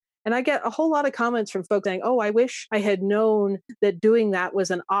And I get a whole lot of comments from folks saying, oh, I wish I had known that doing that was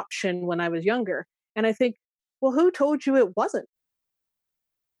an option when I was younger. And I think, well, who told you it wasn't?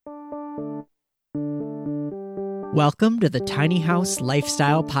 Welcome to the Tiny House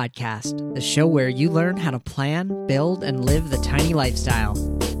Lifestyle Podcast, the show where you learn how to plan, build, and live the tiny lifestyle.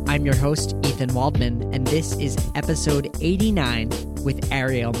 I'm your host, Ethan Waldman, and this is episode 89 with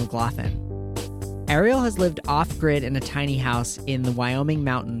Ariel McLaughlin. Ariel has lived off-grid in a tiny house in the Wyoming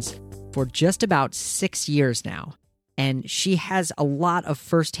mountains for just about 6 years now, and she has a lot of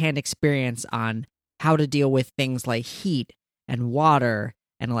firsthand experience on how to deal with things like heat and water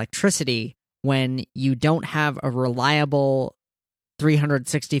and electricity when you don't have a reliable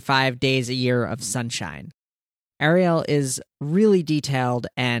 365 days a year of sunshine. Ariel is really detailed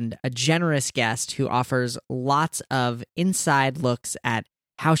and a generous guest who offers lots of inside looks at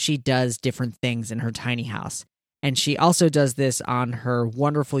how she does different things in her tiny house. And she also does this on her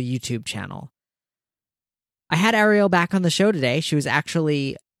wonderful YouTube channel. I had Ariel back on the show today. She was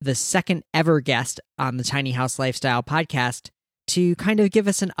actually the second ever guest on the Tiny House Lifestyle Podcast to kind of give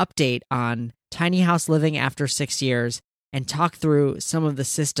us an update on tiny house living after 6 years and talk through some of the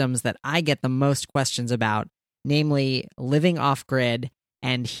systems that I get the most questions about, namely living off-grid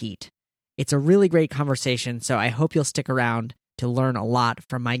and heat. It's a really great conversation, so I hope you'll stick around to learn a lot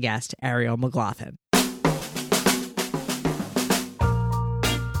from my guest, Ariel McLaughlin.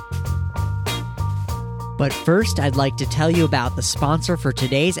 But first, I'd like to tell you about the sponsor for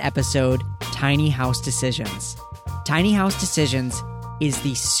today's episode, Tiny House Decisions. Tiny House Decisions is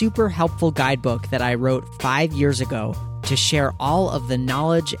the super helpful guidebook that I wrote 5 years ago to share all of the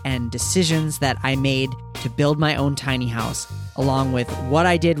knowledge and decisions that I made to build my own tiny house, along with what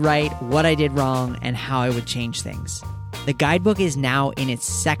I did right, what I did wrong, and how I would change things. The guidebook is now in its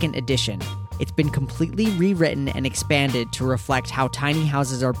second edition. It's been completely rewritten and expanded to reflect how tiny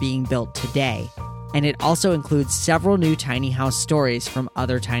houses are being built today, and it also includes several new tiny house stories from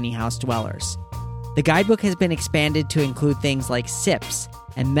other tiny house dwellers. The guidebook has been expanded to include things like SIPs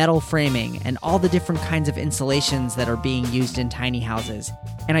and metal framing and all the different kinds of insulations that are being used in tiny houses.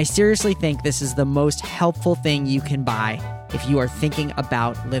 And I seriously think this is the most helpful thing you can buy if you are thinking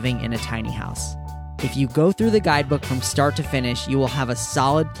about living in a tiny house. If you go through the guidebook from start to finish, you will have a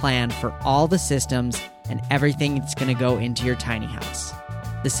solid plan for all the systems and everything that's going to go into your tiny house.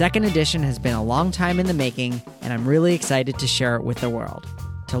 The second edition has been a long time in the making, and I'm really excited to share it with the world.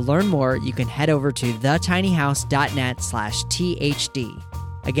 To learn more, you can head over to thetinyhouse.net/THD.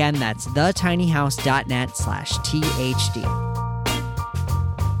 Again, that's thetinyhouse.net/THD.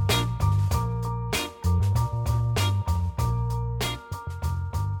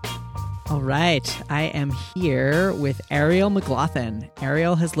 All right, I am here with Ariel McLaughlin.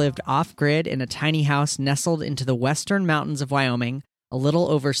 Ariel has lived off-grid in a tiny house nestled into the western mountains of Wyoming, a little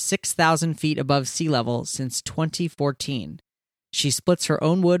over 6,000 feet above sea level since 2014. She splits her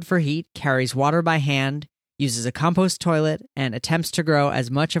own wood for heat, carries water by hand, uses a compost toilet, and attempts to grow as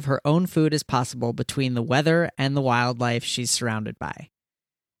much of her own food as possible between the weather and the wildlife she's surrounded by.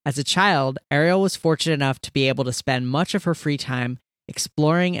 As a child, Ariel was fortunate enough to be able to spend much of her free time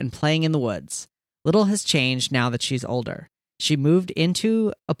exploring and playing in the woods. Little has changed now that she's older. She moved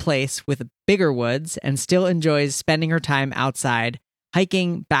into a place with bigger woods and still enjoys spending her time outside,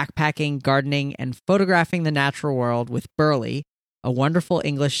 hiking, backpacking, gardening, and photographing the natural world with Burley, a wonderful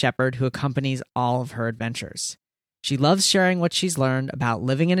English shepherd who accompanies all of her adventures. She loves sharing what she's learned about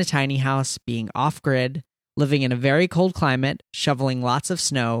living in a tiny house, being off-grid, living in a very cold climate, shoveling lots of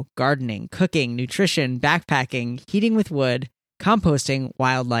snow, gardening, cooking, nutrition, backpacking, heating with wood, composting,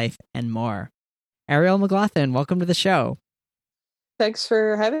 wildlife, and more. Ariel McLaughlin, welcome to the show. Thanks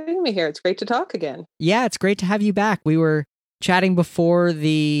for having me here. It's great to talk again. Yeah, it's great to have you back. We were chatting before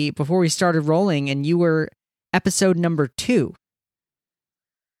we started rolling, and you were episode number 2.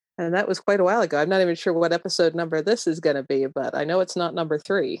 And that was quite a while ago. I'm not even sure what episode number this is going to be, but I know it's not number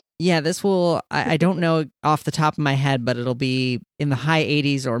 3. Yeah, this will, I don't know off the top of my head, but it'll be in the high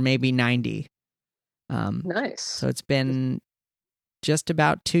 80s or maybe 90. Nice. So it's been just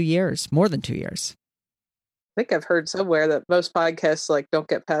about 2 years, more than 2 years. I think I've heard somewhere that most podcasts don't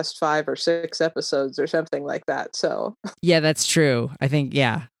get past 5 or 6 episodes or something like that. So yeah, that's true. I think,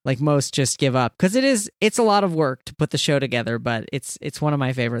 most just give up because it's a lot of work to put the show together, but it's one of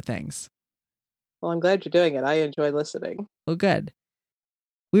my favorite things. Well, I'm glad you're doing it. I enjoy listening. Well, good.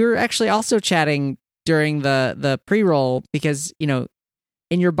 We were actually also chatting during the pre-roll because, in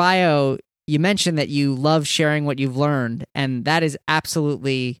your bio, you mentioned that you love sharing what you've learned, and that is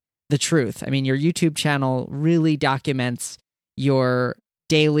absolutely the truth. I mean, your YouTube channel really documents your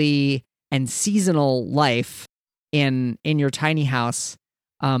daily and seasonal life in your tiny house.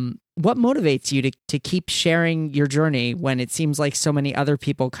 What motivates you to keep sharing your journey when it seems like so many other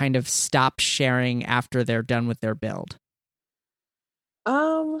people kind of stop sharing after they're done with their build?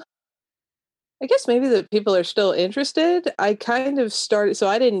 I guess maybe that people are still interested. I kind of started, so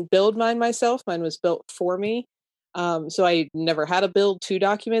I didn't build mine myself. Mine was built for me. So I never had a build to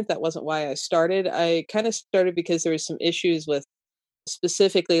document. That wasn't why I started. I kind of started because there was some issues with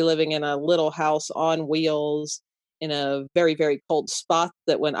specifically living in a little house on wheels in a very, very cold spot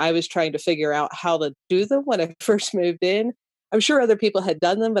that when I was trying to figure out how to do them when I first moved in, I'm sure other people had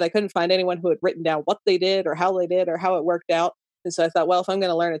done them, but I couldn't find anyone who had written down what they did or how they did or how it worked out. And so I thought, well, if I'm going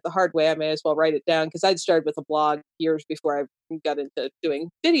to learn it the hard way, I may as well write it down because I'd started with a blog years before I got into doing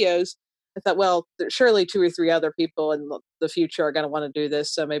videos. I thought, well, surely 2 or 3 other people in the future are going to want to do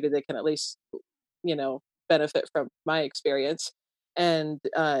this. So maybe they can at least, benefit from my experience. And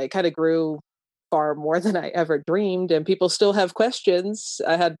it kind of grew far more than I ever dreamed. And people still have questions.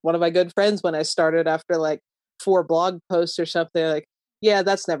 I had one of my good friends when I started after like 4 blog posts or something like, yeah,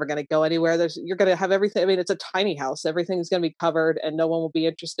 that's never going to go anywhere. You're going to have everything. I mean, it's a tiny house. Everything's going to be covered and no one will be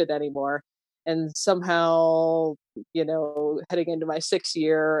interested anymore. And somehow, heading into my 6th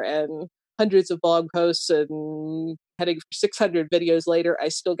year and hundreds of blog posts and heading for 600 videos later, I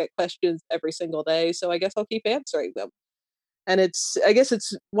still get questions every single day. So I guess I'll keep answering them. And I guess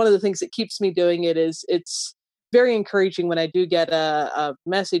it's one of the things that keeps me doing it is it's very encouraging when I do get a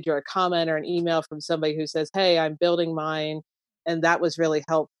message or a comment or an email from somebody who says, hey, I'm building mine and that was really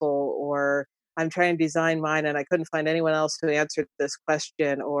helpful, or I'm trying to design mine and I couldn't find anyone else who answered this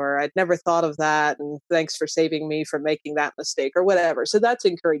question, or I'd never thought of that and thanks for saving me from making that mistake or whatever. So that's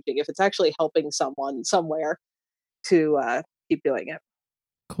encouraging if it's actually helping someone somewhere to keep doing it.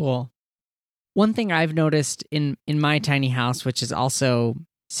 Cool. One thing I've noticed in my tiny house, which is also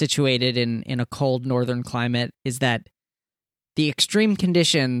situated in a cold northern climate, is that the extreme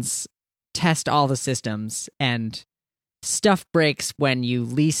conditions test all the systems and stuff breaks when you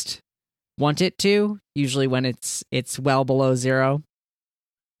least want it to, usually when it's well below zero.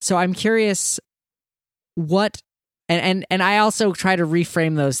 So I'm curious what and I also try to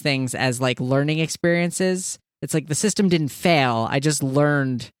reframe those things as like learning experiences. It's like the system didn't fail. I just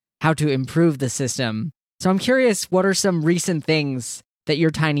learned how to improve the system. So I'm curious, what are some recent things that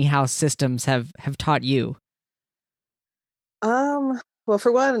your tiny house systems have taught you? Well,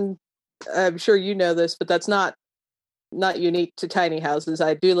 for one, I'm sure you know this, but that's not unique to tiny houses.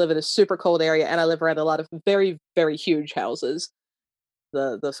 I do live in a super cold area and I live around a lot of very, very huge houses.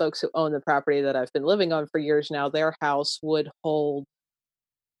 The folks who own the property that I've been living on for years now, their house would hold,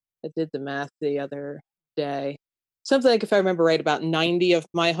 I did the math the other day, something like, if I remember right, about 90 of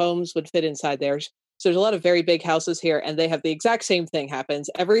my homes would fit inside theirs. So there's a lot of very big houses here, and they have the exact same thing happens.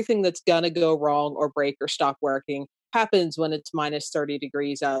 Everything that's going to go wrong or break or stop working happens when it's minus 30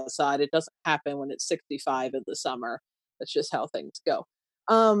 degrees outside. It doesn't happen when it's 65 in the summer. That's just how things go.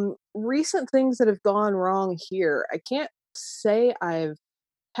 Recent things that have gone wrong here, I can't say I've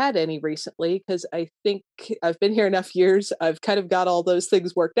had any recently because I think I've been here enough years. I've kind of got all those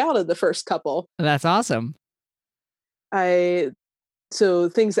things worked out in the first couple. That's awesome. So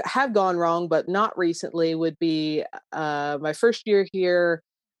things that have gone wrong, but not recently, would be my first year here.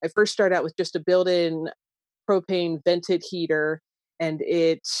 I first started out with just a built-in propane vented heater, and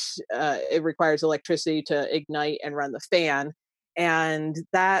it requires electricity to ignite and run the fan. And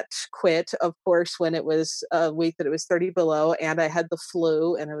that quit, of course, when it was a week that it was 30 below, and I had the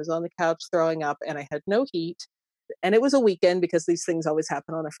flu, and I was on the couch throwing up, and I had no heat. And it was a weekend because these things always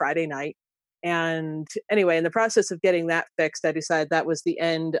happen on a Friday night. And anyway, in the process of getting that fixed, I decided that was the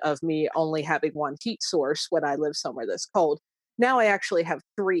end of me only having one heat source when I live somewhere this cold. Now I actually have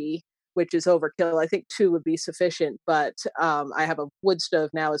 3, which is overkill. I think 2 would be sufficient, but I have a wood stove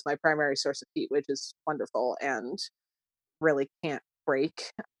now as my primary source of heat, which is wonderful and really can't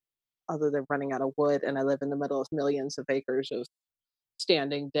break other than running out of wood. And I live in the middle of millions of acres of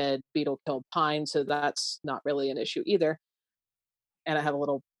standing dead beetle-killed pine, so that's not really an issue either. And I have a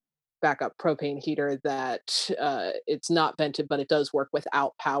little backup propane heater that it's not vented, but it does work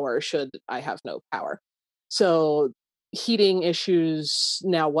without power should I have no power. So heating issues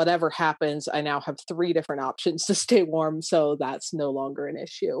now, whatever happens, I now have 3 different options to stay warm, so that's no longer an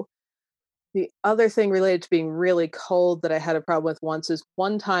issue. The other thing related to being really cold that I had a problem with once is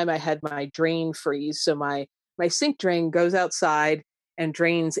one time I had my drain freeze. So my sink drain goes outside and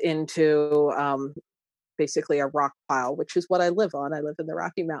drains into basically a rock pile, which is what I live on. I live in the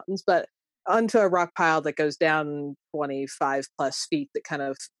Rocky Mountains, but onto a rock pile that goes down 25 plus feet that kind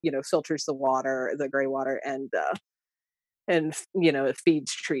of, filters the water, the gray water, and it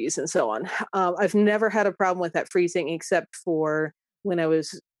feeds trees and so on. I've never had a problem with that freezing except for when I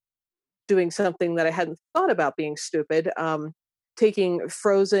was doing something that I hadn't thought about being stupid. Taking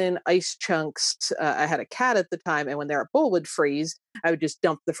frozen ice chunks. I had a cat at the time, and when their bowl would freeze, I would just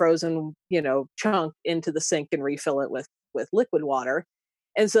dump the frozen, chunk into the sink and refill it with liquid water.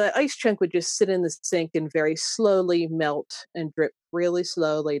 And so that ice chunk would just sit in the sink and very slowly melt and drip really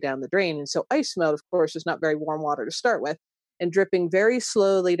slowly down the drain. And so ice melt, of course, is not very warm water to start with. And dripping very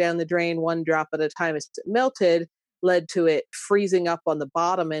slowly down the drain, one drop at a time as it melted, led to it freezing up on the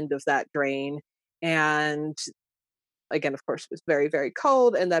bottom end of that drain. And again, of course, it was very, very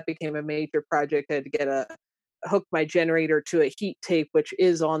cold. And that became a major project. I had to hook my generator to a heat tape, which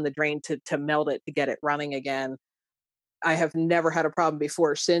is on the drain to melt it to get it running again. I have never had a problem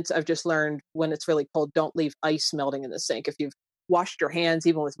before or since. I've just learned when it's really cold, don't leave ice melting in the sink. If you've washed your hands,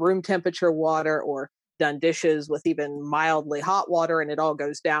 even with room temperature water, or done dishes with even mildly hot water and it all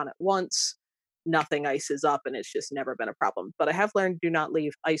goes down at once, nothing ices up, and it's just never been a problem. But I have learned, do not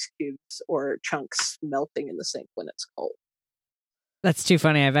leave ice cubes or chunks melting in the sink when it's cold. That's too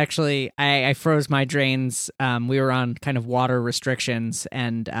funny. I've actually, I froze my drains. We were on kind of water restrictions,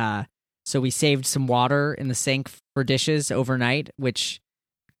 and so we saved some water in the sink for dishes overnight, which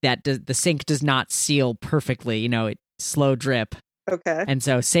the sink does not seal perfectly. It slow drip. Okay. And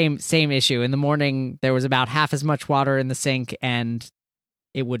so same issue. In the morning, there was about half as much water in the sink, and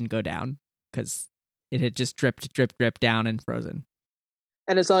it wouldn't go down because it had just dripped down and frozen.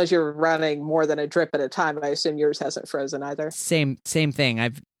 And as long as you're running more than a drip at a time, I assume yours hasn't frozen either. Same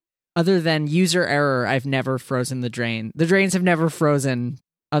thing. Other than user error, I've never frozen the drain. The drains have never frozen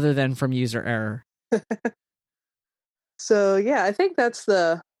other than from user error. So yeah, I think that's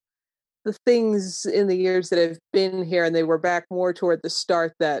the things in the years that I've been here, and they were back more toward the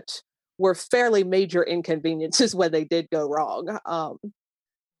start, that were fairly major inconveniences when they did go wrong.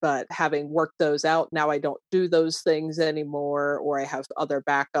 But having worked those out, now I don't do those things anymore, or I have other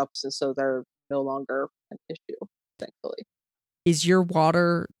backups, and so they're no longer an issue, thankfully. Is your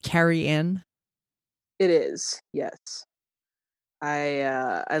water carry in? It is, yes.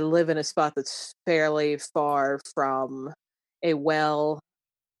 I live in a spot that's fairly far from a well.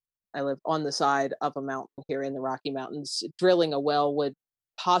 I live on the side of a mountain here in the Rocky Mountains. Drilling a well would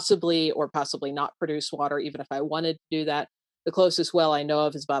possibly or possibly not produce water, even if I wanted to do that. The closest well I know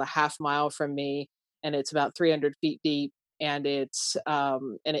of is about a half mile from me, and it's about 300 feet deep, and it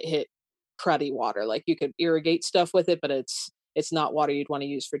hit cruddy water. Like, you could irrigate stuff with it, but it's not water you'd want to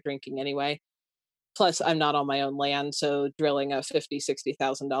use for drinking anyway. Plus, I'm not on my own land, so drilling a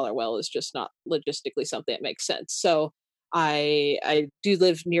 $50,000-$60,000 well is just not logistically something that makes sense. So I do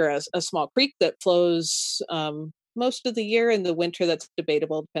live near a small creek that flows most of the year. In the winter, that's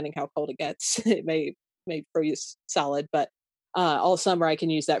debatable depending how cold it gets. It may freeze solid, but all summer I can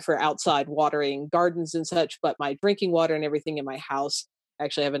use that for outside watering gardens and such. But my drinking water and everything in my house, I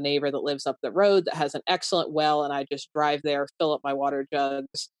actually have a neighbor that lives up the road that has an excellent well, and I just drive there, fill up my water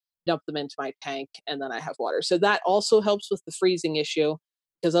jugs, dump them into my tank, and then I have water. So that also helps with the freezing issue,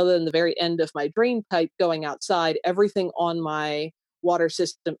 because other than the very end of my drain pipe going outside, everything on my water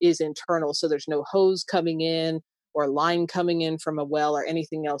system is internal. So there's no hose coming in or line coming in from a well or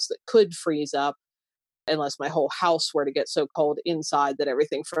anything else that could freeze up, unless my whole house were to get so cold inside that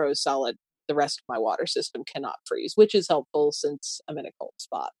everything froze solid. The rest of my water system cannot freeze, which is helpful since I'm in a cold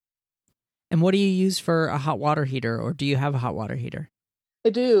spot. And what do you use for a hot water heater, or do you have a hot water heater? I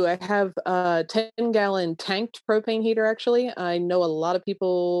do. I have a 10-gallon tanked propane heater, actually. I know a lot of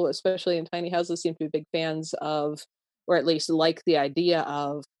people, especially in tiny houses, seem to be big fans of, or at least like the idea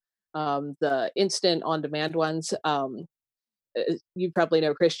of, the instant on-demand ones. You probably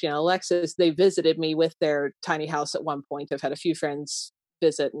know Christian and Alexis. They visited me with their tiny house at one point. I've had a few friends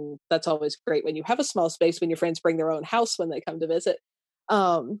visit, and that's always great when you have a small space, when your friends bring their own house when they come to visit.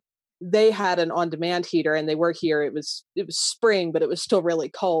 They had an on-demand heater, and they were here. It was spring, but it was still really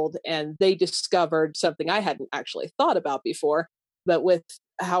cold, and they discovered something I hadn't actually thought about before. But with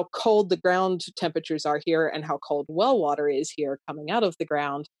how cold the ground temperatures are here and how cold well water is here coming out of the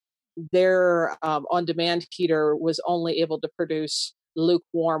ground, their on-demand heater was only able to produce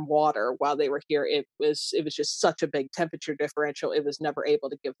lukewarm water while they were here. It was just such a big temperature differential. It was never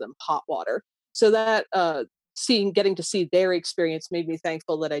able to give them hot water. So that getting to see their experience made me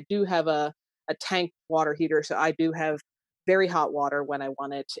thankful that I do have a tank water heater. So I do have very hot water when I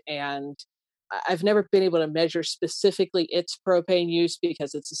want it. And I've never been able to measure specifically its propane use,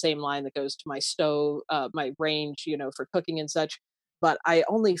 because it's the same line that goes to my stove, my range, for cooking and such. But I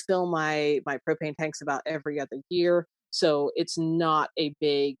only fill my propane tanks about every other year. So it's not a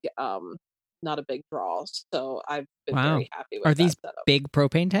big draw. So I've been very happy with that. Are these setup. Big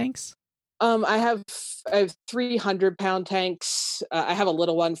propane tanks? I have 300-pound tanks. I have a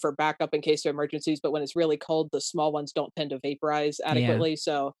little one for backup in case of emergencies, but when it's really cold, the small ones don't tend to vaporize Yeah. adequately.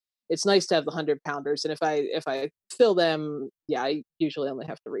 So it's nice to have the 100 pounders. And if I fill them, yeah, I usually only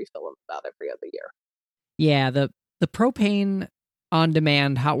have to refill them about every other year. Yeah, the propane on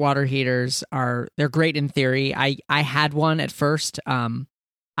demand hot water heaters they're great in theory. I had one at first.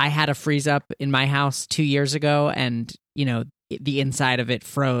 I had a freeze up in my house 2 years ago, and the inside of it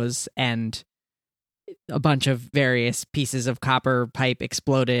froze, and a bunch of various pieces of copper pipe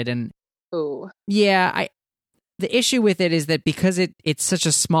exploded. And Oh, yeah, the issue with it is that because it's such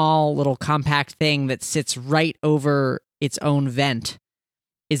a small little compact thing that sits right over its own vent,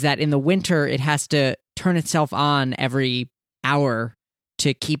 is that in the winter it has to turn itself on every hour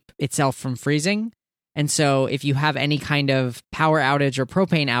to keep itself from freezing. And so if you have any kind of power outage or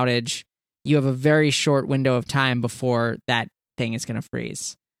propane outage, you have a very short window of time before that thing is going to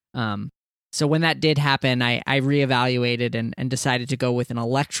freeze. So when that did happen, I reevaluated and decided to go with an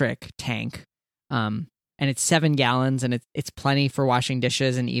electric tank. And it's 7 gallons, and it's plenty for washing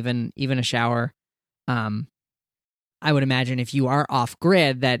dishes and even a shower. I would imagine if you are off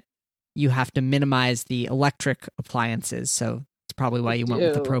grid that you have to minimize the electric appliances. So it's probably why you went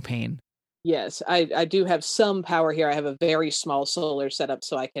with the propane. Yes, I do have some power here. I have a very small solar setup,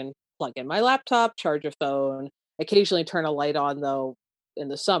 so I can plug in my laptop, charge a phone, occasionally turn a light on, though in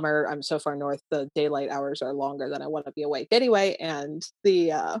the summer, I'm so far north, the daylight hours are longer than I want to be awake anyway. And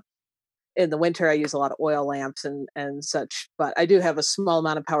in the winter, I use a lot of oil lamps and such, but I do have a small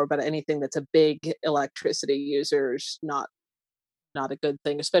amount of power, but anything that's a big electricity user is not a good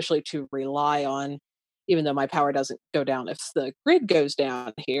thing, especially to rely on, even though my power doesn't go down if the grid goes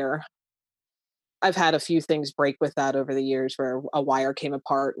down here. I've had a few things break with that over the years where a wire came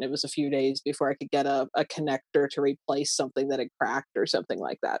apart and it was a few days before I could get a connector to replace something that had cracked or something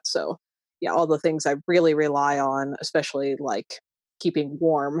like that. So yeah, all the things I really rely on, especially like keeping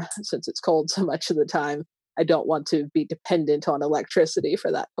warm since it's cold so much of the time. I don't want to be dependent on electricity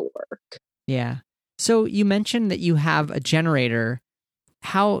for that to work. Yeah. So you mentioned that you have a generator.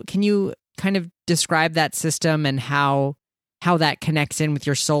 How can you kind of describe that system and how that connects in with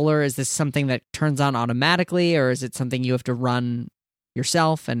your solar? Is this something that turns on automatically, or is it something you have to run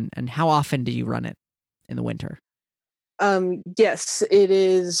yourself? And how often do you run it in the winter? Yes, it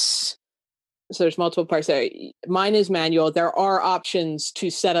is. So there's multiple parts there. Mine is manual. There are options to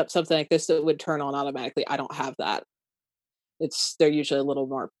set up something like this that would turn on automatically. I don't have that. They're usually a little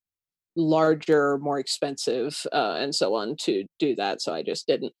more larger, more expensive, and so on to do that. So I just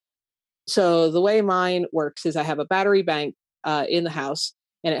didn't. So the way mine works is I have a battery bank in the house,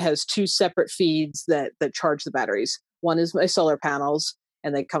 and it has 2 separate feeds that charge the batteries. One is my solar panels,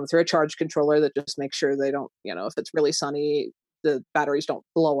 and they come through a charge controller that just makes sure they don't, if it's really sunny, the batteries don't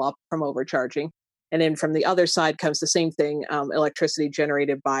blow up from overcharging. And then from the other side comes the same thing, electricity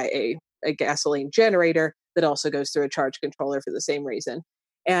generated by a gasoline generator that also goes through a charge controller for the same reason.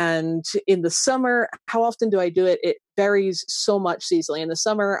 And in the summer, how often do I do it? It varies so much seasonally. In the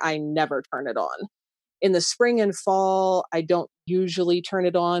summer, I never turn it on. In the spring and fall, I don't usually turn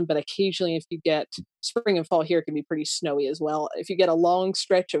it on, but occasionally if you get spring and fall here can be pretty snowy as well. If you get a long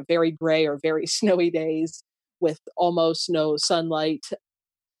stretch of very gray or very snowy days with almost no sunlight,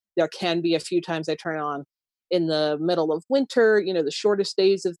 there can be a few times I turn it on. In the middle of winter, the shortest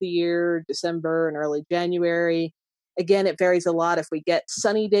days of the year, December and early January. Again, it varies a lot. If we get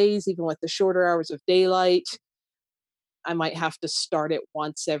sunny days, even with the shorter hours of daylight, I might have to start it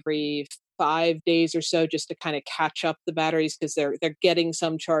once every 5 days or so just to kind of catch up the batteries because they're getting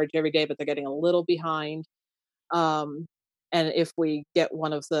some charge every day, but they're getting a little behind. And if we get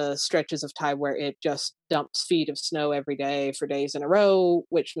one of the stretches of time where it just dumps feet of snow every day for days in a row,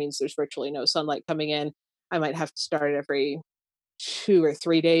 which means there's virtually no sunlight coming in, I might have to start it every 2 or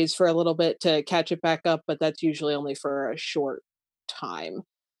 3 days for a little bit to catch it back up, but that's usually only for a short time.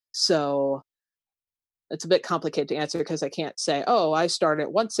 So it's a bit complicated to answer because I can't say, oh, I start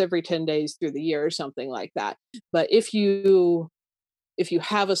it once every 10 days through the year or something like that. But if you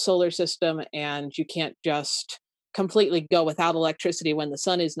have a solar system and you can't just completely go without electricity when the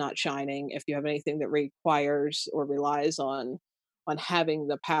sun is not shining, if you have anything that requires or relies on having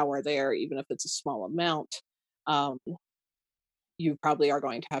the power there, even if it's a small amount, you probably are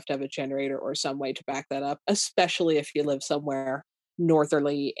going to have a generator or some way to back that up, especially if you live somewhere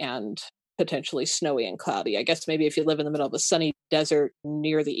northerly and potentially snowy and cloudy. I guess maybe if you live in the middle of a sunny desert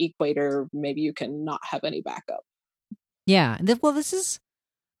near the equator, maybe you can not have any backup. Yeah. Well, this is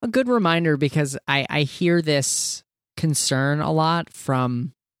a good reminder because I hear this concern a lot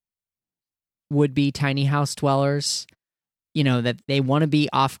from would-be tiny house dwellers that they want to be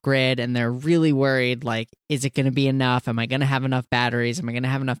off grid and they're really worried, like, is it going to be enough? Am I going to have enough batteries? Am I going to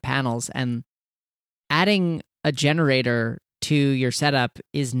have enough panels? And adding a generator to your setup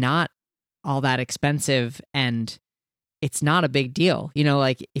is not all that expensive, and it's not a big deal.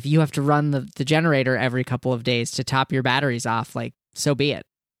 Like, if you have to run the generator every couple of days to top your batteries off, like, so be it.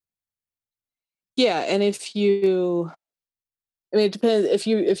 Yeah, and it depends. If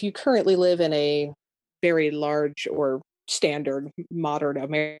you currently live in a very large or standard modern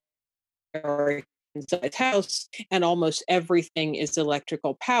American sized house and almost everything is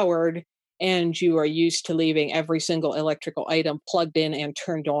electrical powered, and you are used to leaving every single electrical item plugged in and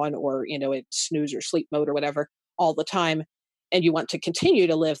turned on, or in snooze or sleep mode or whatever all the time, and you want to continue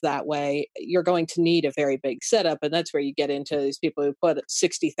to live that way, you're going to need a very big setup. And that's where you get into these people who put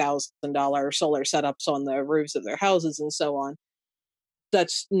 $60,000 solar setups on the roofs of their houses and so on.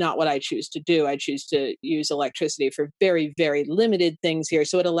 That's not what I choose to do. I choose to use electricity for very, very limited things here.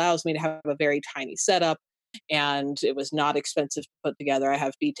 So it allows me to have a very tiny setup, and it was not expensive to put together. I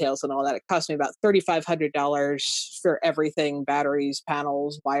have details and all that. It cost me about $3,500 for everything: batteries,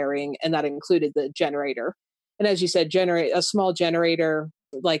 panels, wiring, and that included the generator. And as you said, a small generator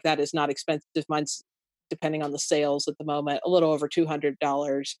like that is not expensive. Mine's, depending on the sales at the moment, a little over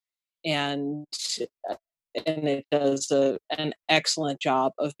 $200, and it does an excellent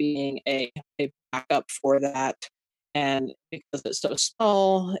job of being a backup for that. And because it's so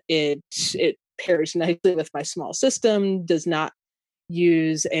small, it pairs nicely with my small system, does not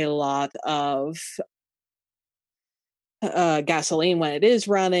use a lot of gasoline when it is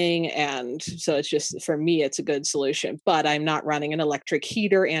running. And so it's just, for me, it's a good solution. But I'm not running an electric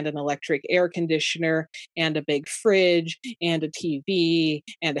heater and an electric air conditioner and a big fridge and a TV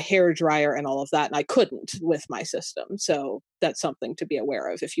and a hair dryer and all of that. And I couldn't with my system. So that's something to be aware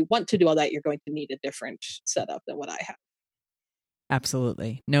of. If you want to do all that, you're going to need a different setup than what I have.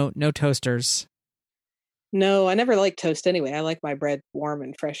 Absolutely. No toasters. No, I never like toast anyway. I like my bread warm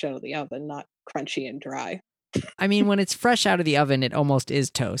and fresh out of the oven, not crunchy and dry. I mean, when it's fresh out of the oven, it almost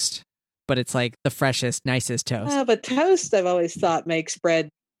is toast, but it's like the freshest, nicest toast. But toast, I've always thought, makes bread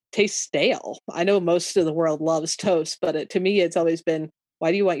taste stale. I know most of the world loves toast, but to me, it's always been,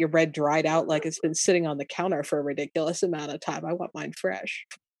 why do you want your bread dried out like it's been sitting on the counter for a ridiculous amount of time? I want mine fresh.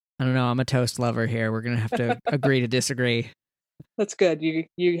 I don't know. I'm a toast lover here. We're going to have to agree to disagree. That's good.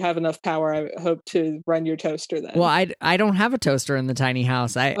 You have enough power, I hope, to run your toaster then. Well, I don't have a toaster in the tiny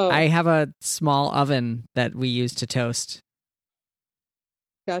house. I have a small oven that we use to toast.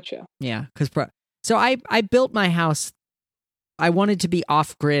 Gotcha. Yeah, so I built my house. I wanted to be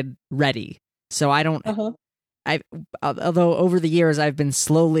off-grid ready, so I don't. Although over the years I've been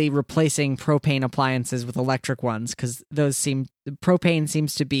slowly replacing propane appliances with electric ones, because propane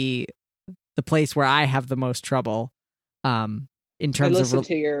seems to be the place where I have the most trouble. In terms I listened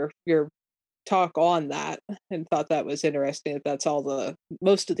to your talk on that and thought that was interesting. That's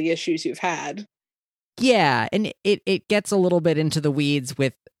most of the issues you've had. Yeah, and it gets a little bit into the weeds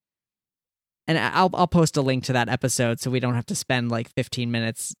with, and I'll post a link to that episode so we don't have to spend like 15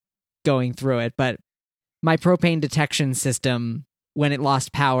 minutes going through it. But my propane detection system, when it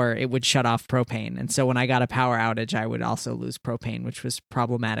lost power, it would shut off propane, and so when I got a power outage, I would also lose propane, which was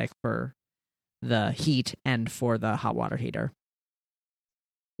problematic for the heat and for the hot water heater.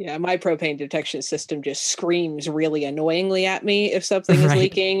 Yeah, my propane detection system just screams really annoyingly at me if something is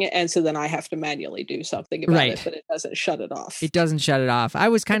leaking, and so then I have to manually do something about it, but it doesn't shut it off. It doesn't shut it off. I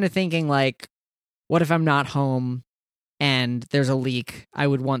was kind of thinking, like, what if I'm not home and there's a leak? I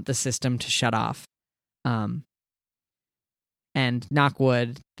would want the system to shut off. And knock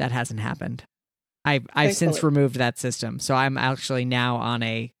wood, that hasn't happened. I've since removed that system, so I'm actually now on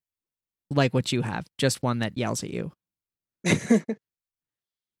a, like what you have, just one that yells at you.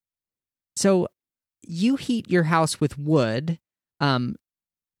 So you heat your house with wood.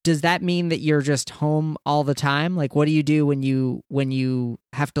 Does that mean that you're just home all the time? Like, what do you do when you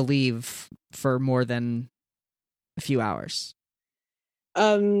have to leave for more than a few hours?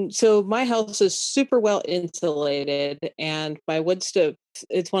 So my house is super well insulated, and my wood stove,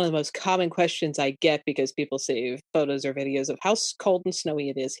 it's one of the most common questions I get because people see photos or videos of how cold and snowy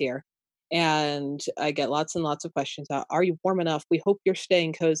it is here. And I get lots and lots of questions about, are you warm enough? We hope you're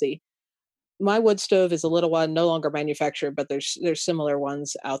staying cozy. My wood stove is a little one, no longer manufactured, but there's similar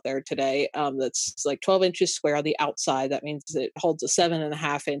ones out there today. That's like 12 inches square on the outside. That means it holds a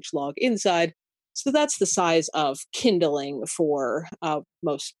 7.5-inch log inside. So that's the size of kindling for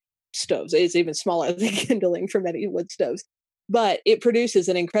most stoves. It's even smaller than kindling for many wood stoves. But it produces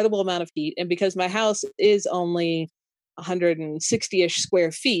an incredible amount of heat. And because my house is only 160-ish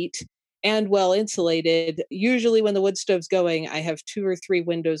square feet, and well insulated. Usually when the wood stove's going, I have 2 or 3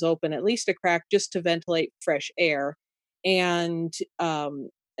 windows open, at least a crack, just to ventilate fresh air. And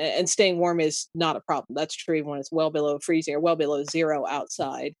and staying warm is not a problem. That's true even when it's well below freezing or well below zero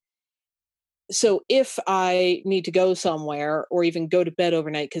outside. So if I need to go somewhere or even go to bed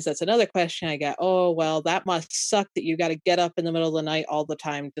overnight, because that's another question I get. Oh, well, that must suck that you got to get up in the middle of the night all the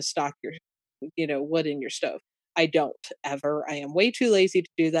time to stock your, wood in your stove. I don't ever. I am way too lazy to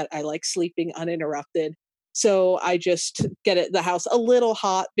do that. I like sleeping uninterrupted. So I just the house a little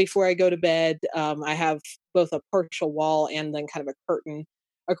hot before I go to bed. I have both a partial wall and then kind of a curtain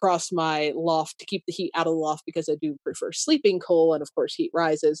across my loft to keep the heat out of the loft because I do prefer sleeping cool. And of course, heat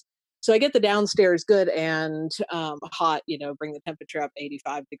rises. So I get the downstairs good and hot, bring the temperature up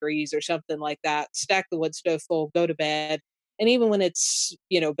 85 degrees or something like that, stack the wood stove full, go to bed. And even when it's,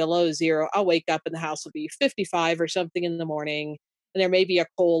 below zero, I'll wake up and the house will be 55 or something in the morning. And there may be a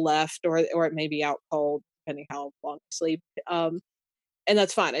coal left or it may be out cold, depending how long I sleep. And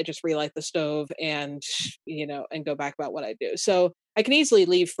that's fine. I just relight the stove and, and go back about what I do. So I can easily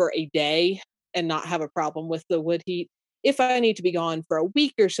leave for a day and not have a problem with the wood heat. If I need to be gone for a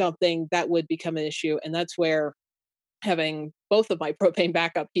week or something, that would become an issue. And that's where having both of my propane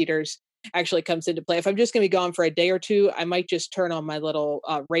backup heaters actually comes into play. If I'm just going to be gone for a day or two, I might just turn on my little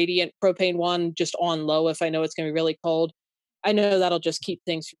radiant propane one just on low if I know it's going to be really cold. I know that'll just keep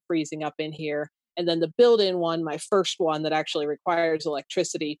things from freezing up in here. And then the built-in one, my first one that actually requires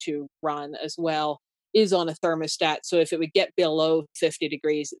electricity to run as well, is on a thermostat. So if it would get below 50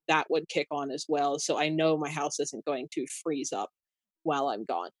 degrees, that would kick on as well. So I know my house isn't going to freeze up while I'm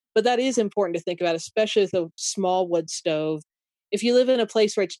gone. But that is important to think about, especially with a small wood stove. If you live in a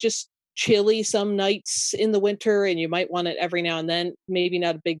place where it's just chilly some nights in the winter and you might want it every now and then, maybe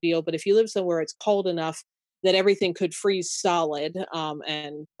not a big deal. But if you live somewhere it's cold enough that everything could freeze solid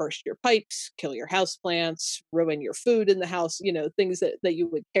and burst your pipes, kill your house plants, ruin your food in the house, things that you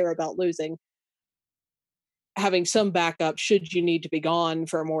would care about losing. Having some backup should you need to be gone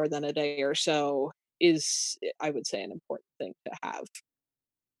for more than a day or so is, I would say, an important thing to have.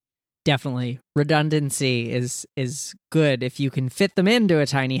 Definitely. Redundancy is good if you can fit them into a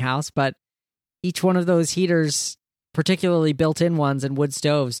tiny house, but each one of those heaters, particularly built-in ones and wood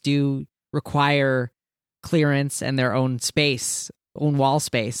stoves, do require clearance and their own space, own wall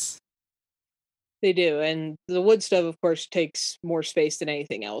space. They do. And the wood stove, of course, takes more space than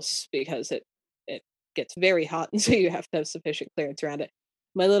anything else because it gets very hot, and so you have to have sufficient clearance around it.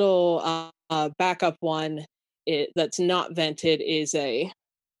 My little backup one that's not vented is a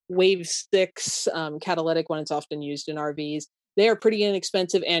Wave 6 catalytic one. It's often used in RVs. They are pretty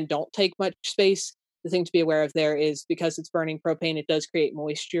inexpensive and don't take much space. The thing to be aware of there is because it's burning propane, it does create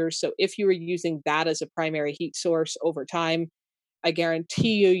moisture. So if you were using that as a primary heat source over time, I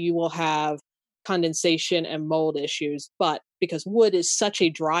guarantee you will have condensation and mold issues. But because wood is such a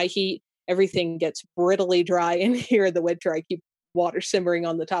dry heat, everything gets brittly dry in here in the winter. I keep water simmering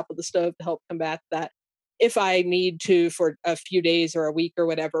on the top of the stove to help combat that. If I need to, for a few days or a week or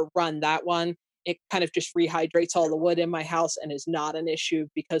whatever, run that one, it kind of just rehydrates all the wood in my house and is not an issue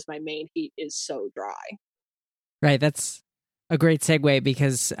because my main heat is so dry. Right. That's a great segue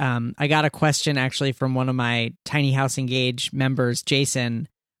because I got a question actually from one of my Tiny House Engage members, Jason,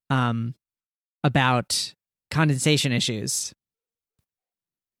 about condensation issues.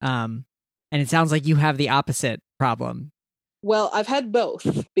 And it sounds like you have the opposite problem. Well, I've had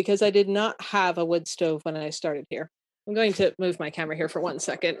both because I did not have a wood stove when I started here. I'm going to move my camera here for 1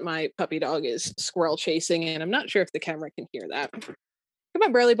 second. My puppy dog is squirrel chasing, and I'm not sure if the camera can hear that. Come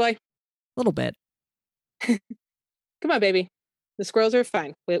on, Burley boy. A little bit. Come on, baby. The squirrels are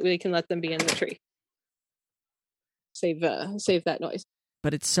fine. We can let them be in the tree. Save that noise.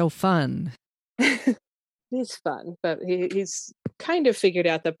 But it's so fun. It's fun, but he's kind of figured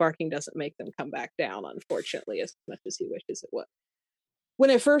out that barking doesn't make them come back down, unfortunately, as much as he wishes it would. When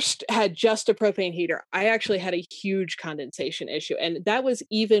I first had just a propane heater, I actually had a huge condensation issue, and that was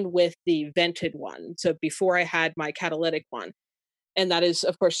even with the vented one. So before I had my catalytic one, and that is,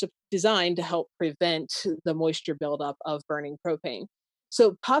 of course, designed to help prevent the moisture buildup of burning propane.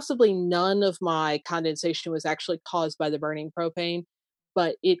 So possibly none of my condensation was actually caused by the burning propane,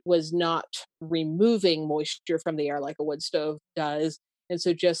 but it was not removing moisture from the air like a wood stove does. And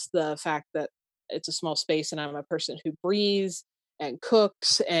so just the fact that it's a small space and I'm a person who breathes and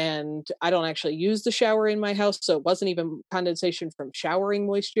cooks, and I don't actually use the shower in my house, so it wasn't even condensation from showering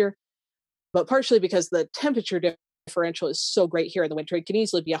moisture, but partially because the temperature differential is so great here in the winter. It can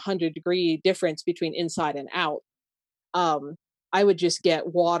easily be 100-degree difference between inside and out. I would just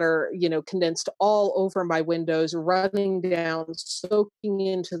get water, condensed all over my windows, running down, soaking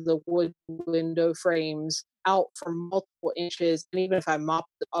into the wood window frames out for multiple inches. And even if I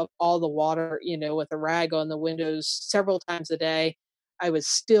mopped up all the water, with a rag on the windows several times a day, I was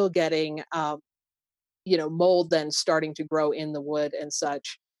still getting, mold then starting to grow in the wood and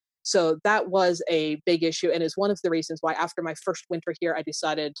such. So that was a big issue, and is one of the reasons why after my first winter here, I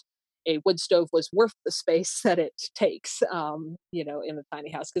decided a wood stove was worth the space that it takes, in the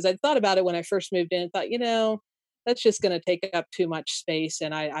tiny house. Because I thought about it when I first moved in, and thought, that's just going to take up too much space,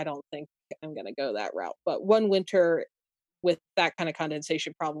 and I don't think I'm going to go that route. But one winter with that kind of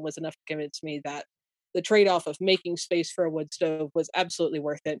condensation problem was enough to convince me that the trade-off of making space for a wood stove was absolutely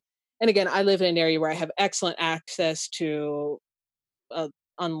worth it. And again, I live in an area where I have excellent access to a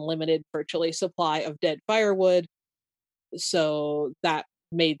unlimited virtually supply of dead firewood. So that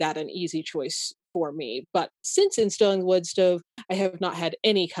made that an easy choice for me. But since installing the wood stove, I have not had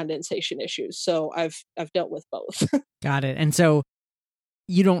any condensation issues. So I've dealt with both. Got it. And so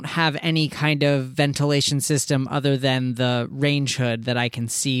you don't have any kind of ventilation system other than the range hood that I can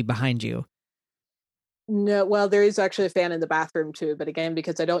see behind you. No, well, there is actually a fan in the bathroom too, but again,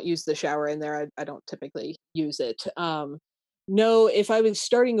 because I don't use the shower in there, I don't typically use it. No, if I was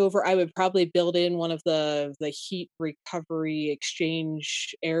starting over, I would probably build in one of the heat recovery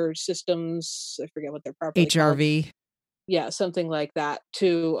exchange air systems. I forget what they're properly HRV. called. Yeah, something like that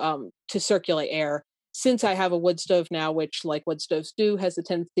to circulate air. Since I have a wood stove now, which like wood stoves do, has a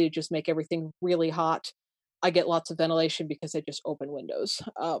tendency to just make everything really hot, I get lots of ventilation because I just open windows.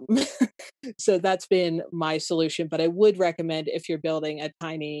 So that's been my solution. But I would recommend if you're building a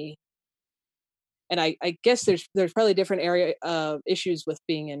tiny, and I guess there's probably different area issues with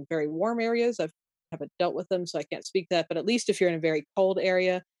being in very warm areas. Haven't dealt with them, so I can't speak to that. But at least if you're in a very cold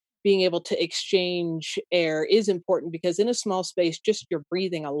area, being able to exchange air is important because in a small space, just your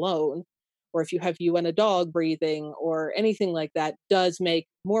breathing alone, or if you have you and a dog breathing or anything like that, does make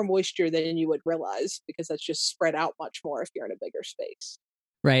more moisture than you would realize because that's just spread out much more if you're in a bigger space.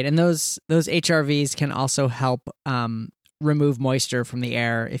 Right. And those HRVs can also help remove moisture from the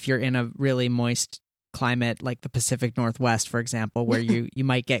air if you're in a really moist climate like the Pacific Northwest, for example, where you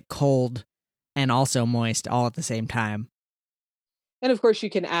might get cold and also moist all at the same time. And of course, you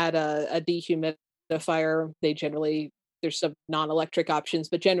can add a dehumidifier. There's some non-electric options,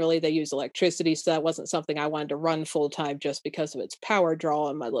 but generally they use electricity. So that wasn't something I wanted to run full time just because of its power draw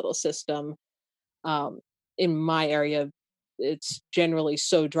in my little system. In my area, it's generally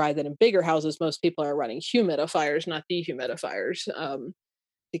so dry that in bigger houses, most people are running humidifiers, not dehumidifiers,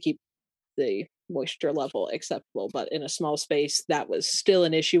 to keep the moisture level acceptable. But in a small space, that was still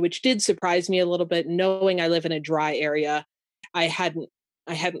an issue, which did surprise me a little bit. Knowing I live in a dry area, I hadn't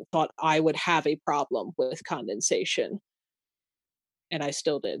thought I would have a problem with condensation, and I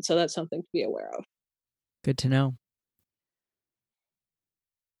still did. So that's something to be aware of. Good to know.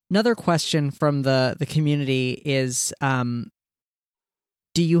 Another question from the community is, do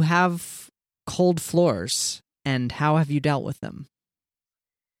you have cold floors, and how have you dealt with them?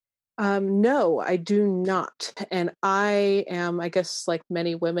 No, I do not. And I am, I guess, like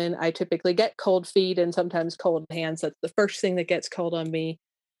many women, I typically get cold feet and sometimes cold hands. That's the first thing that gets cold on me.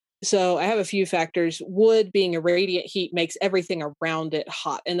 So I have a few factors. Wood being a radiant heat makes everything around it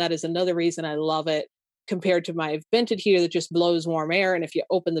hot. And that is another reason I love it compared to my vented heater that just blows warm air. And if you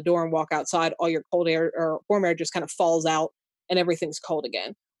open the door and walk outside, all your cold air or warm air just kind of falls out and everything's cold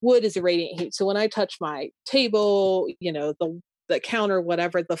again. Wood is a radiant heat. So when I touch my table, the counter,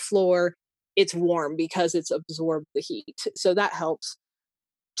 whatever, the floor, it's warm because it's absorbed the heat. So that helps.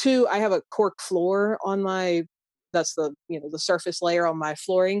 Two, I have a cork floor on that's the surface layer on my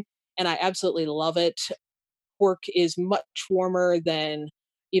flooring, and I absolutely love it. Cork is much warmer than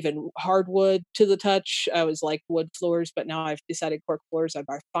even hardwood to the touch. I was like wood floors, but now I've decided cork floors are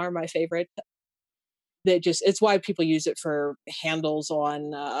by far my favorite. It's why people use it for handles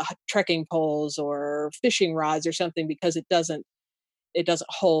on trekking poles or fishing rods or something, because it doesn't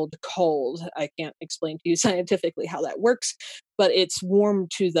hold cold. I can't explain to you scientifically how that works, but it's warm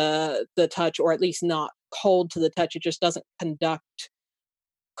to the touch, or at least not cold to the touch. It just doesn't conduct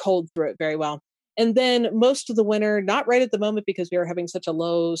cold through it very well. And then most of the winter, not right at the moment because we are having such a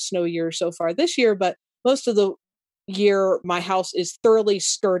low snow year so far this year, but most of the year my house is thoroughly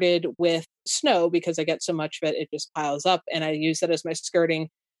skirted with snow because I get so much of it, it just piles up, and I use that as my skirting.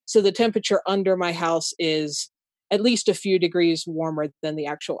 So the temperature under my house is at least a few degrees warmer than the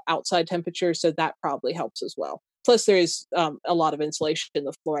actual outside temperature. So that probably helps as well. Plus there is a lot of insulation in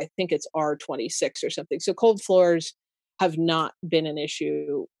the floor. I think it's R26 or something. So cold floors have not been an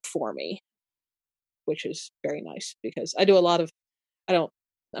issue for me, which is very nice because I do a lot of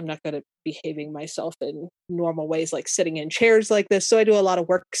I'm not good at behaving myself in normal ways, like sitting in chairs like this. So I do a lot of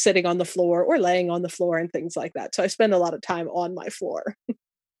work sitting on the floor or laying on the floor and things like that. So I spend a lot of time on my floor.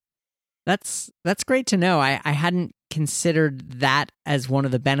 That's great to know. I hadn't considered that as one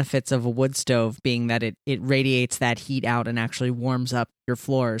of the benefits of a wood stove, being that it radiates that heat out and actually warms up your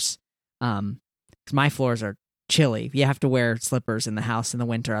floors. 'Cause my floors are chilly. You have to wear slippers in the house in the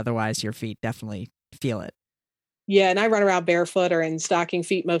winter, otherwise your feet definitely feel it. Yeah, and I run around barefoot or in stocking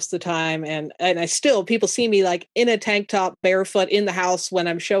feet most of the time, and I still people see me like in a tank top barefoot in the house when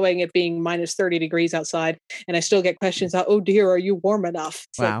I'm showing it being minus 30 degrees outside, and I still get questions out, "Oh dear, are you warm enough?"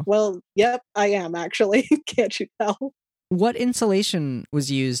 It's like, Wow. well, yep, I am actually. Can't you tell? What insulation was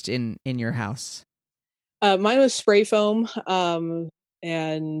used in your house? Mine was spray foam,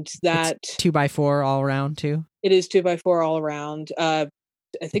 and It's that 2x4 all around too? it is 2x4 all around.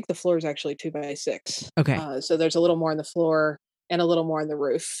 I think the floor is actually 2x6. Okay. So there's a little more on the floor and a little more on the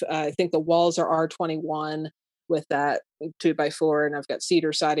roof. I think the walls are R21 with that 2x4, and I've got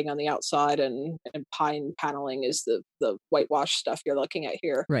cedar siding on the outside, and pine paneling is the whitewash stuff you're looking at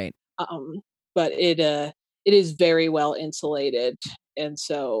here. Right. Um, but it is very well insulated, and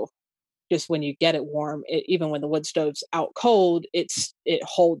so just when you get it warm, even when the wood stove's out cold, it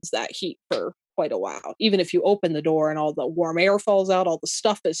holds that heat for quite a while. Even if you open the door and all the warm air falls out, all the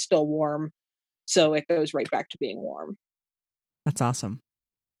stuff is still warm, so it goes right back to being warm. That's awesome.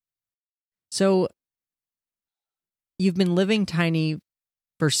 So you've been living tiny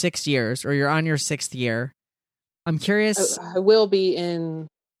for 6 years, or you're on your 6th year. I'm curious. I will be in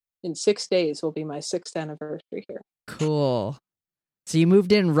 6 days. Will be my 6th anniversary here. Cool. So you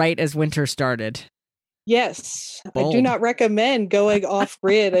moved in right as winter started. Yes, I do Bold. not recommend going off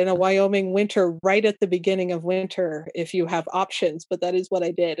grid in a Wyoming winter right at the beginning of winter if you have options, but that is what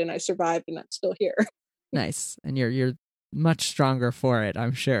I did, and I survived, and I'm still here. Nice. And you're much stronger for it,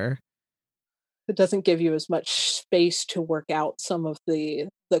 I'm sure. It doesn't give you as much space to work out some of the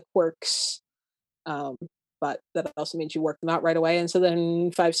quirks, um, but that also means you work them out right away. And so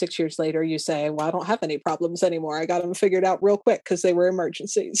then 5, 6 years later, you say, "Well, I don't have any problems anymore. I got them figured out real quick because they were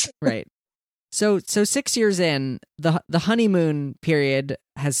emergencies." Right. So 6 years in, the honeymoon period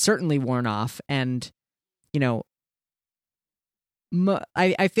has certainly worn off, and you know,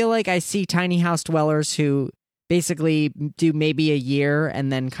 I feel like I see tiny house dwellers who basically do maybe a year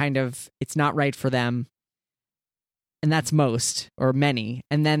and then kind of it's not right for them. And that's most or many.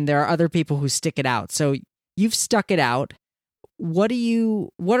 And then there are other people who stick it out. So you've stuck it out. What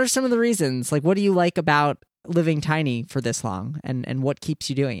are some of the reasons? Like, what do you like about living tiny for this long, and what keeps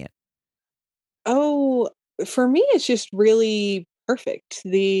you doing it? Oh, for me, it's just really perfect.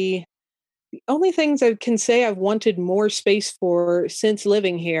 The only things I can say I've wanted more space for since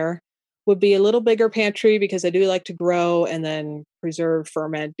living here would be a little bigger pantry because I do like to grow and then preserve,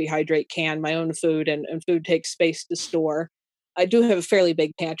 ferment, dehydrate, can my own food, and food takes space to store. I do have a fairly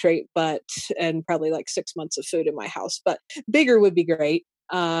big pantry, and probably like 6 months of food in my house, but bigger would be great.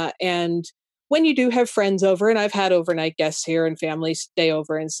 And when you do have friends over, and I've had overnight guests here and families stay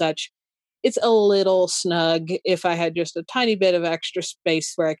over and such, it's a little snug if I had just a tiny bit of extra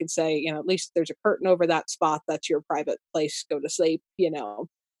space where I could say, at least there's a curtain over that spot. That's your private place. Go to sleep,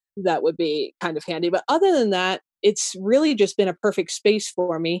 that would be kind of handy. But other than that, it's really just been a perfect space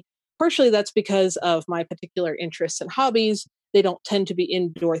for me. Partially that's because of my particular interests and hobbies. They don't tend to be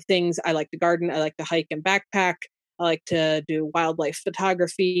indoor things. I like to garden. I like to hike and backpack. I like to do wildlife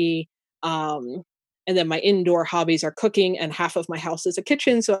photography. And then my indoor hobbies are cooking, and half of my house is a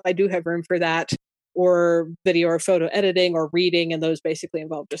kitchen. So I do have room for that, or video or photo editing or reading. And those basically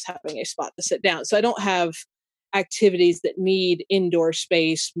involve just having a spot to sit down. So I don't have activities that need indoor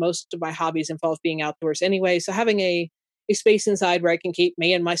space. Most of my hobbies involve being outdoors anyway. So having a space inside where I can keep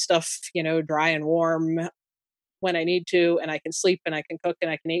me and my stuff, dry and warm when I need to, and I can sleep and I can cook and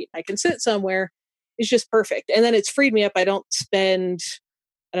I can eat, I can sit somewhere is just perfect. And then it's freed me up. I don't spend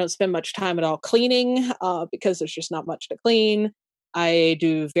much time at all cleaning because there's just not much to clean. I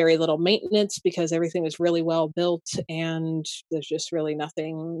do very little maintenance because everything is really well built, and there's just really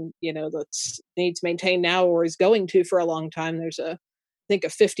nothing, that's needs maintained now or is going to for a long time. There's I think a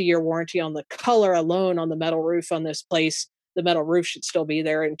 50-year warranty on the color alone on the metal roof on this place. The metal roof should still be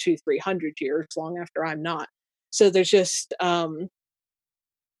there in 200-300 years, long after I'm not. So there's just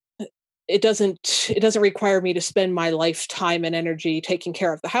it doesn't require me to spend my lifetime and energy taking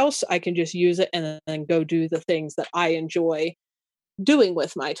care of the house. I can just use it and then go do the things that I enjoy doing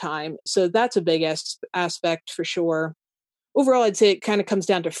with my time. So that's a big aspect for sure. Overall, I'd say it kind of comes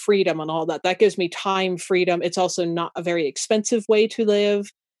down to freedom and all that. That gives me time freedom. It's also not a very expensive way to live.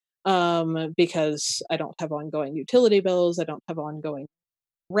 because I don't have ongoing utility bills. I don't have ongoing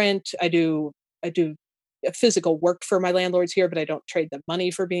rent. I do physical work for my landlords here, but I don't trade them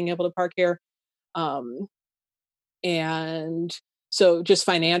money for being able to park here. Um, and so just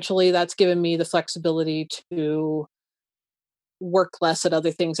financially, that's given me the flexibility to work less at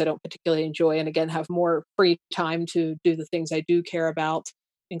other things I don't particularly enjoy, and again, have more free time to do the things I do care about,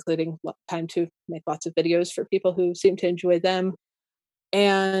 including time to make lots of videos for people who seem to enjoy them.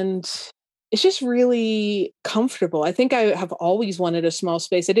 And it's just really comfortable. I think I have always wanted a small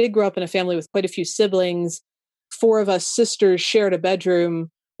space. I did grow up in a family with quite a few siblings. Four of us sisters shared a bedroom,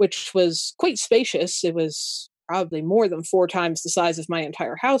 which was quite spacious. It was probably more than four times the size of my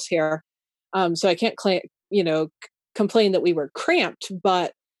entire house here. So I can't complain that we were cramped,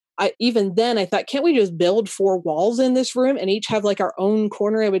 but even then I thought, can't we just build four walls in this room and each have like our own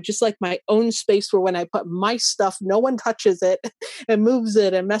corner? I would just like my own space where when I put my stuff, no one touches it and moves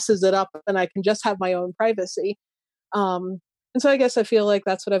it and messes it up, and I can just have my own privacy. And so I guess I feel like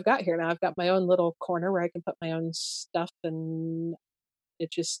that's what I've got here now. I've got my own little corner where I can put my own stuff, and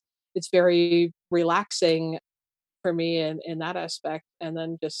it's very relaxing for me in that aspect, and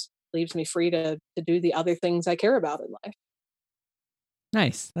then just leaves me free to do the other things I care about in life.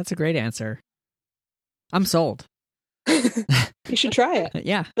 Nice. That's a great answer. I'm sold. You should try it.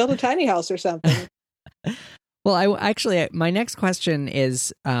 Yeah. Build a tiny house or something. Well, my next question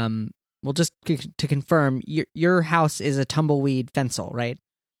is, well, just to confirm, your house is a tumbleweed Fensel, right?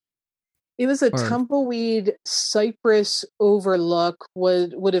 It was a tumbleweed cypress overlook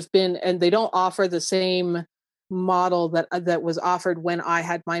would have been, and they don't offer the same model that was offered when I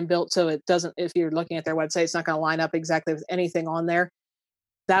had mine built. So it doesn't, if you're looking at their website, it's not going to line up exactly with anything on there.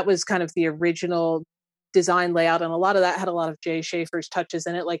 That was kind of the original design layout. And a lot of that had a lot of Jay Schaefer's touches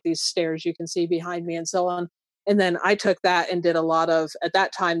in it, like these stairs you can see behind me and so on. And then I took that and did at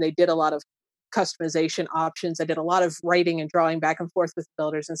that time, they did a lot of customization options. I did a lot of writing and drawing back and forth with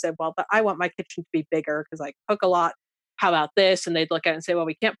builders and said, well, but I want my kitchen to be bigger because I cook a lot. How about this? And they'd look at it and say, well,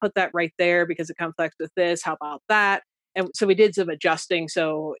 we can't put that right there because it conflicts with this. How about that? And so we did some adjusting.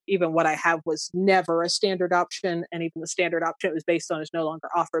 So even what I have was never a standard option. And even the standard option it was based on is no longer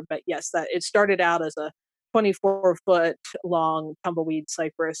offered. But yes, that it started out as a 24-foot long tumbleweed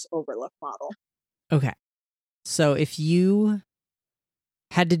cypress overlook model. Okay. So if you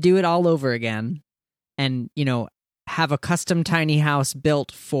had to do it all over again and, have a custom tiny house built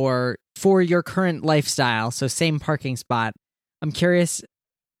for your current lifestyle, so same parking spot, I'm curious,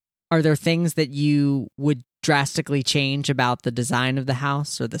 are there things that you would drastically change about the design of the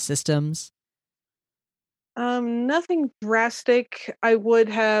house or the systems? Nothing drastic. I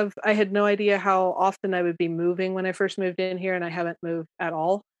had no idea how often I would be moving when I first moved in here, and I haven't moved at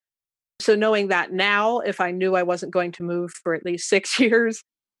all. So knowing that now, if I knew I wasn't going to move for at least 6 years,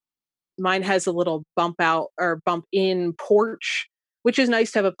 mine has a little bump out or bump in porch, which is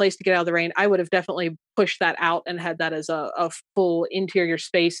nice to have a place to get out of the rain. I would have definitely pushed that out and had that as a full interior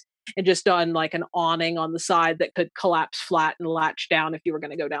space and just done like an awning on the side that could collapse flat and latch down if you were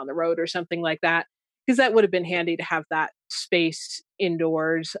going to go down the road or something like that. Because that would have been handy to have that space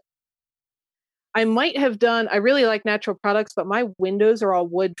indoors. I really like natural products, but my windows are all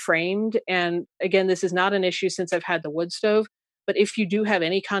wood framed. And again, this is not an issue since I've had the wood stove. But if you do have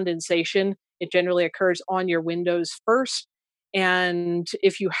any condensation, it generally occurs on your windows first. And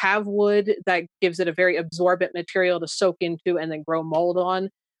if you have wood, that gives it a very absorbent material to soak into and then grow mold on.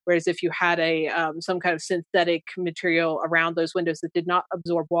 Whereas if you had some kind of synthetic material around those windows that did not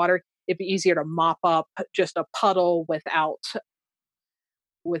absorb water, it'd be easier to mop up just a puddle without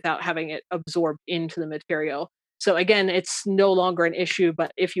having it absorb into the material. So again, it's no longer an issue,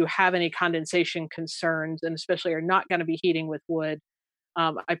 but if you have any condensation concerns, and especially are not going to be heating with wood,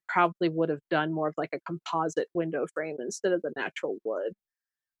 I probably would have done more of like a composite window frame instead of the natural wood.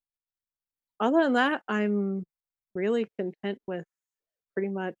 Other than that, I'm really content with pretty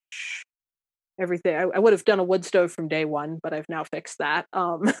much everything. I would have done a wood stove from day one, but I've now fixed that.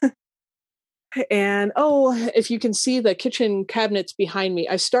 And if you can see the kitchen cabinets behind me,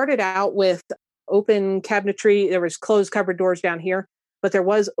 I started out with open cabinetry. There was closed cupboard doors down here, but there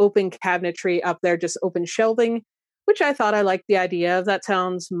was open cabinetry up there, just open shelving, which I thought I liked the idea of. That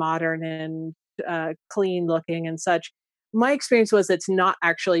sounds modern and clean looking and such. My experience was it's not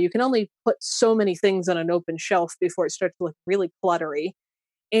actually. You can only put so many things on an open shelf before it starts to look really cluttery.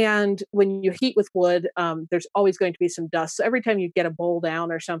 And when you heat with wood, there's always going to be some dust. So every time you get a bowl down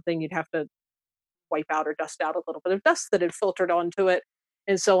or something, you'd have to wipe out or dust out a little bit of dust that had filtered onto it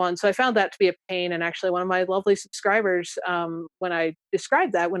and so on. So I found that to be a pain. And actually one of my lovely subscribers, when I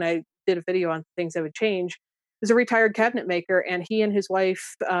described that, when I did a video on things I would change, is a retired cabinet maker, and he and his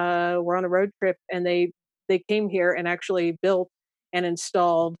wife were on a road trip, and they came here and actually built and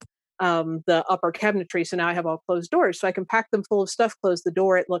installed the upper cabinetry. So now I have all closed doors, so I can pack them full of stuff, close the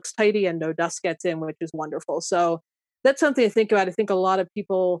door, it looks tidy, and no dust gets in, which is wonderful. So that's something to think about. I think a lot of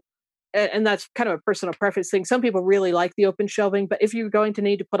people, and that's kind of a personal preference thing. Some people really like the open shelving, but if you're going to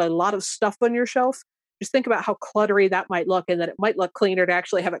need to put a lot of stuff on your shelf, just think about how cluttery that might look, and that it might look cleaner to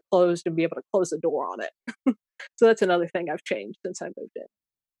actually have it closed and be able to close the door on it. So that's another thing I've changed since I moved in.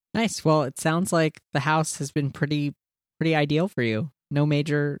 Nice. Well, it sounds like the house has been pretty ideal for you. No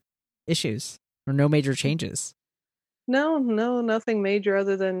major issues or no major changes. No, nothing major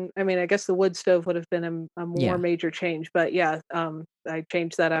other than, I mean, I guess the wood stove would have been a more Yeah. major change, but yeah, I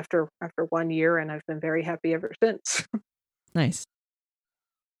changed that after 1 year, and I've been very happy ever since. Nice.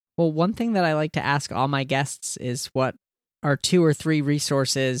 Well, one thing that I like to ask all my guests is what are 2 or 3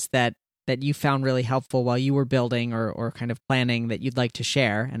 resources that you found really helpful while you were building or kind of planning that you'd like to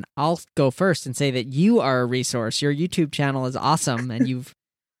share. And I'll go first and say that you are a resource. Your YouTube channel is awesome, and you've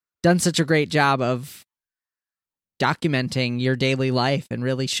done such a great job of documenting your daily life and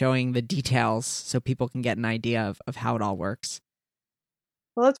really showing the details so people can get an idea of how it all works.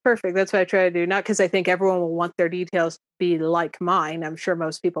 Well, that's perfect. That's what I try to do. Not because I think everyone will want their details to be like mine. I'm sure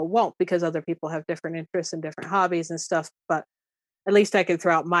most people won't, because other people have different interests and different hobbies and stuff. But at least I can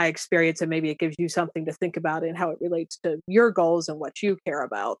throw out my experience, and maybe it gives you something to think about in how it relates to your goals and what you care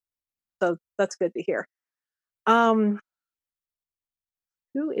about. So that's good to hear. Um,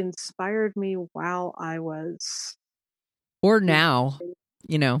 who inspired me while I was Or now,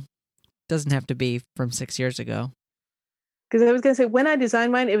 doesn't have to be from 6 years ago. Because I was going to say, when I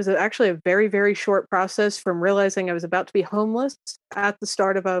designed mine, it was actually a very, very short process from realizing I was about to be homeless at the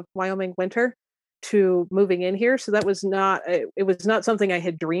start of a Wyoming winter to moving in here. So that was not, it was not something I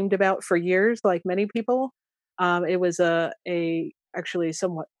had dreamed about for years, like many people. It was a actually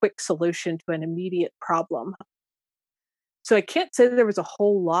somewhat quick solution to an immediate problem. So I can't say that there was a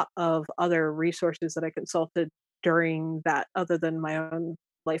whole lot of other resources that I consulted during that, other than my own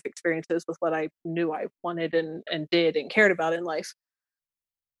life experiences with what I knew I wanted and did and cared about in life.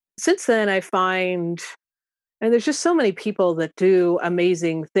 Since then, I find, and there's just so many people that do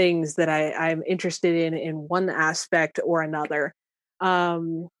amazing things that I'm interested in one aspect or another.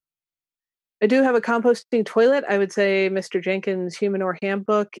 Um, I do have a composting toilet. I would say Mr. Jenkins' Humanure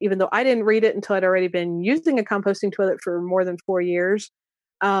Handbook, even though I didn't read it until I'd already been using a composting toilet for more than 4 years,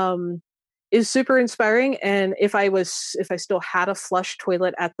 um, is super inspiring. And if I still had a flush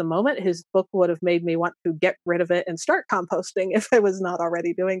toilet at the moment, his book would have made me want to get rid of it and start composting if I was not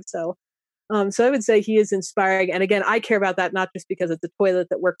already doing so. So I would say he is inspiring. And again, I care about that not just because it's a toilet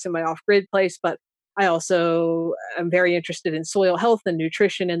that works in my off-grid place, but I also am very interested in soil health and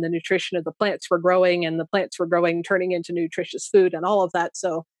nutrition, and the nutrition of the plants we're growing, and the plants we're growing turning into nutritious food and all of that.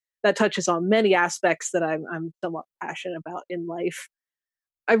 So that touches on many aspects that I'm somewhat passionate about in life.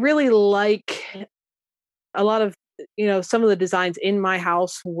 I really like a lot of, some of the designs in my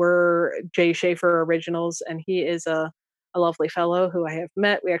house were Jay Schaefer originals, and he is a lovely fellow who I have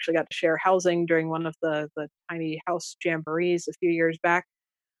met. We actually got to share housing during one of the tiny house jamborees a few years back.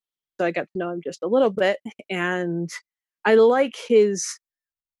 So I got to know him just a little bit. And I like his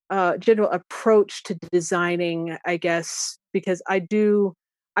general approach to designing, I guess, because I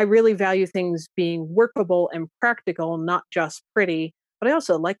really value things being workable and practical, not just pretty, but I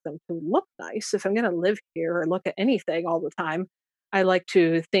also like them to look nice. If I'm going to live here or look at anything all the time, I like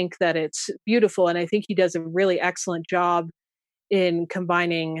to think that it's beautiful. And I think he does a really excellent job in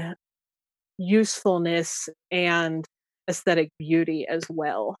combining usefulness and aesthetic beauty as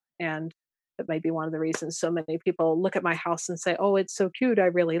well. And that might be one of the reasons so many people look at my house and say, "Oh, it's so cute. I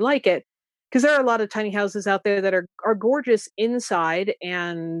really like it." Because there are a lot of tiny houses out there that are gorgeous inside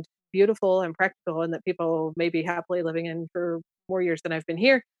and beautiful and practical, and that people may be happily living in for more years than I've been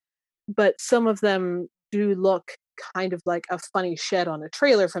here. But some of them do look kind of like a funny shed on a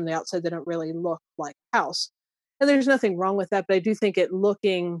trailer from the outside. They don't really look like a house. And there's nothing wrong with that, but I do think it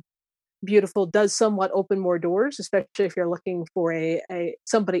looking beautiful does somewhat open more doors, especially if you're looking for a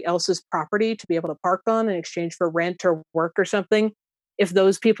somebody else's property to be able to park on in exchange for rent or work or something. If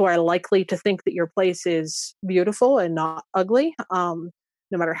those people are likely to think that your place is beautiful and not ugly, no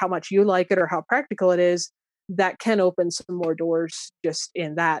matter how much you like it or how practical it is, that can open some more doors just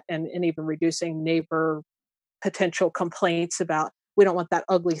in that, and even reducing neighbor potential complaints about, we don't want that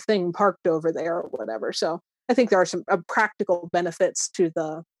ugly thing parked over there or whatever. So I think there are some practical benefits to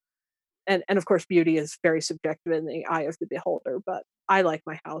the, and of course beauty is very subjective in the eye of the beholder, but I like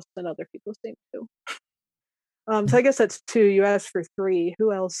my house and other people seem to. So I guess that's two. You asked for three.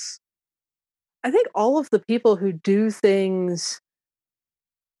 Who else I think all of the people who do things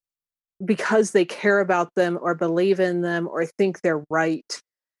because they care about them or believe in them or think they're right,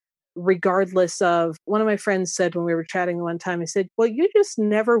 regardless of, one of my friends said when we were chatting one time, he said, well, you just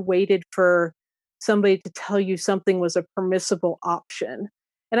never waited for somebody to tell you something was a permissible option.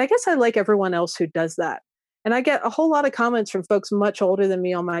 And I guess I like everyone else who does that. And I get a whole lot of comments from folks much older than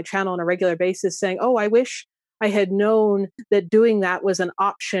me on my channel on a regular basis saying, oh, I wish I had known that doing that was an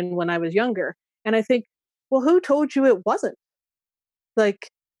option when I was younger. And I think, well, who told you it wasn't? Like,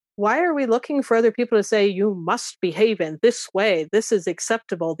 why are we looking for other people to say, you must behave in this way? This is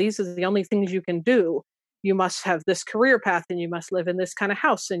acceptable. These are the only things you can do. You must have this career path and you must live in this kind of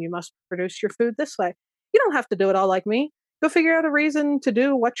house and you must produce your food this way. You don't have to do it all like me. Go figure out a reason to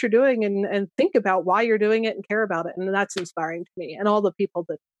do what you're doing and think about why you're doing it and care about it. And that's inspiring to me. And all the people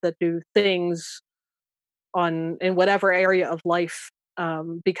that do things in whatever area of life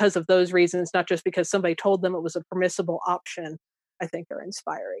because of those reasons, not just because somebody told them it was a permissible option, I think are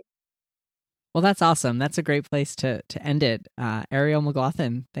inspiring. Well, that's awesome. That's a great place to end it. Ariel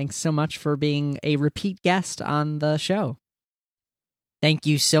McLaughlin, thanks so much for being a repeat guest on the show. Thank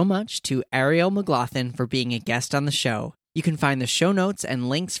you so much to Ariel McLaughlin for being a guest on the show. You can find the show notes and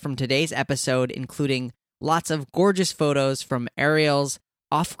links from today's episode, including lots of gorgeous photos from Ariel's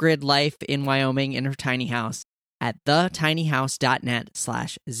off-grid life in Wyoming in her tiny house at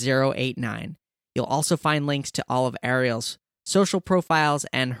thetinyhouse.net/089. You'll also find links to all of Ariel's social profiles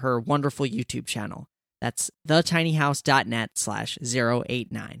and her wonderful YouTube channel. That's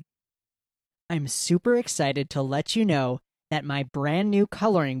thetinyhouse.net/089. I'm super excited to let you know that my brand new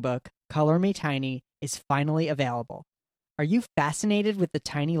coloring book, Color Me Tiny, is finally available. Are you fascinated with the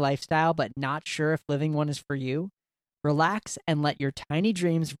tiny lifestyle but not sure if living one is for you? Relax and let your tiny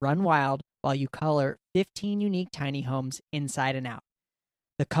dreams run wild while you color 15 unique tiny homes inside and out.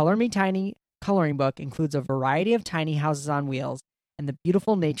 The Color Me Tiny coloring book includes a variety of tiny houses on wheels and the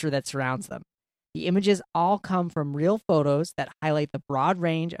beautiful nature that surrounds them. The images all come from real photos that highlight the broad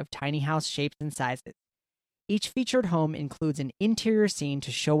range of tiny house shapes and sizes. Each featured home includes an interior scene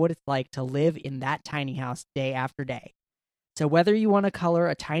to show what it's like to live in that tiny house day after day. So whether you want to color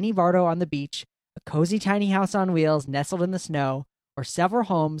a tiny Vardo on the beach, a cozy tiny house on wheels nestled in the snow, or several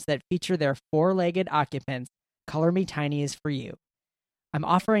homes that feature their four-legged occupants, Color Me Tiny is for you. I'm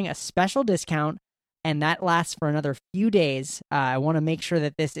offering a special discount, and that lasts for another few days. I want to make sure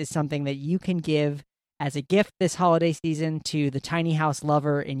that this is something that you can give as a gift this holiday season to the tiny house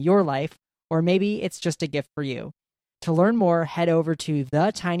lover in your life, or maybe it's just a gift for you. To learn more, head over to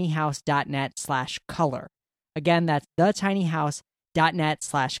thetinyhouse.net/color. Again, that's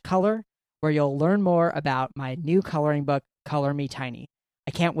thetinyhouse.net/color, where you'll learn more about my new coloring book, Color Me Tiny.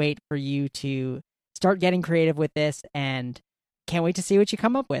 I can't wait for you to start getting creative with this and can't wait to see what you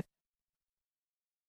come up with.